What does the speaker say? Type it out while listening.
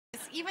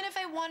Even if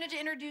I wanted to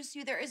introduce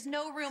you, there is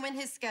no room in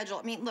his schedule.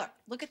 I mean,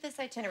 look at this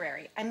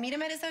itinerary. I meet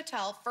him at his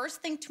hotel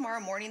first thing tomorrow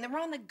morning, then we're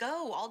on the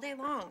go all day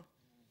long.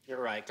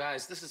 You're right,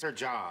 guys. This is her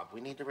job.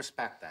 We need to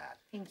respect that.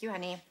 Thank you,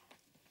 honey.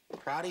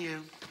 Proud of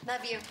you.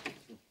 Love you.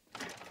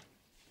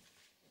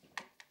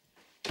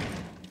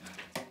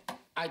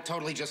 I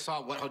totally just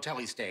saw what hotel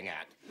he's staying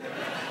at.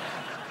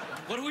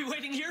 What are we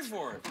waiting here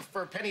for?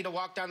 For Penny to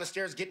walk down the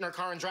stairs, get in her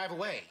car, and drive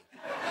away.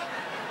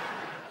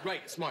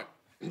 Right, smart.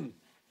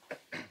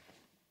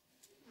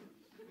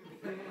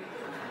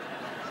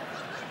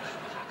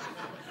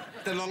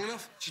 That long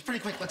enough? She's pretty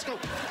quick. Let's go.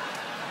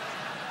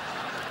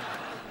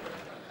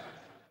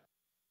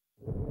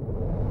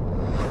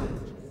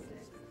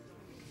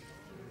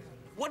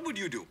 What would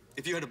you do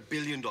if you had $1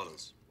 billion?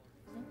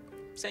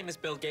 Same as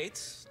Bill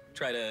Gates.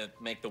 Try to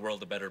make the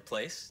world a better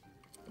place.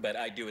 But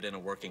I do it in a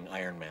working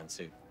Iron Man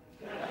suit.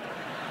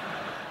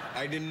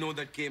 I didn't know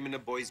that came in a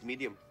boy's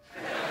medium.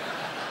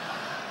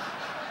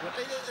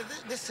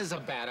 This is a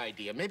bad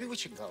idea. Maybe we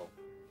should go.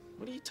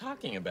 What are you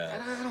talking about?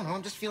 I don't know.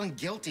 I'm just feeling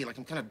guilty, like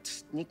I'm kind of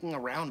sneaking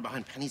around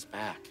behind Penny's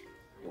back.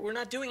 We're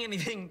not doing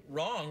anything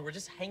wrong. We're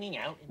just hanging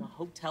out in a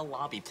hotel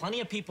lobby. Plenty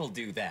of people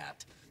do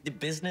that. The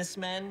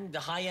businessmen,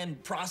 the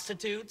high-end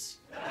prostitutes.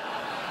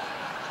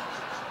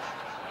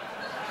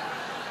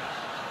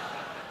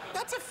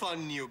 That's a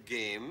fun new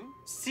game.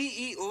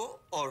 CEO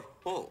or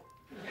ho?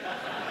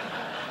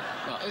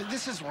 No,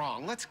 this is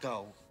wrong. Let's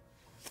go.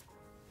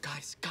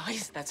 Guys,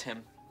 that's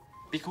him.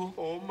 Be cool.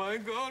 Oh my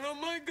God, oh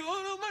my God,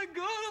 oh my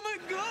God, oh my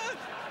God.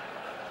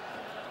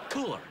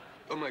 Cooler.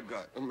 Oh my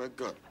God, oh my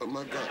God, oh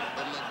my God,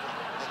 oh my God,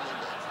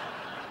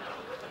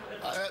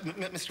 oh my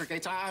God. Mr.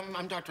 Gates,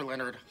 I'm Dr.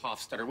 Leonard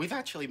Hofstadter. We've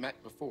actually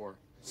met before.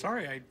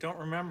 Sorry, I don't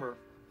remember.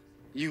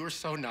 You were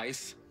so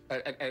nice.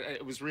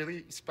 It was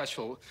really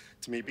special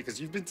to me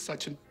because you've been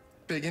such a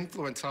big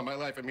influence on my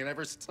life. I mean,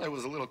 ever since I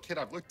was a little kid,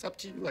 I've looked up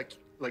to you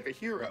like a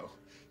hero.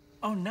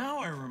 Oh, now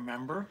I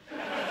remember.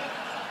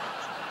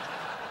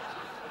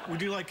 Would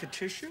you like a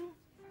tissue?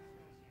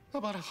 How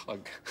about a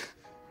hug?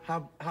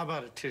 How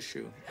about a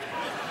tissue?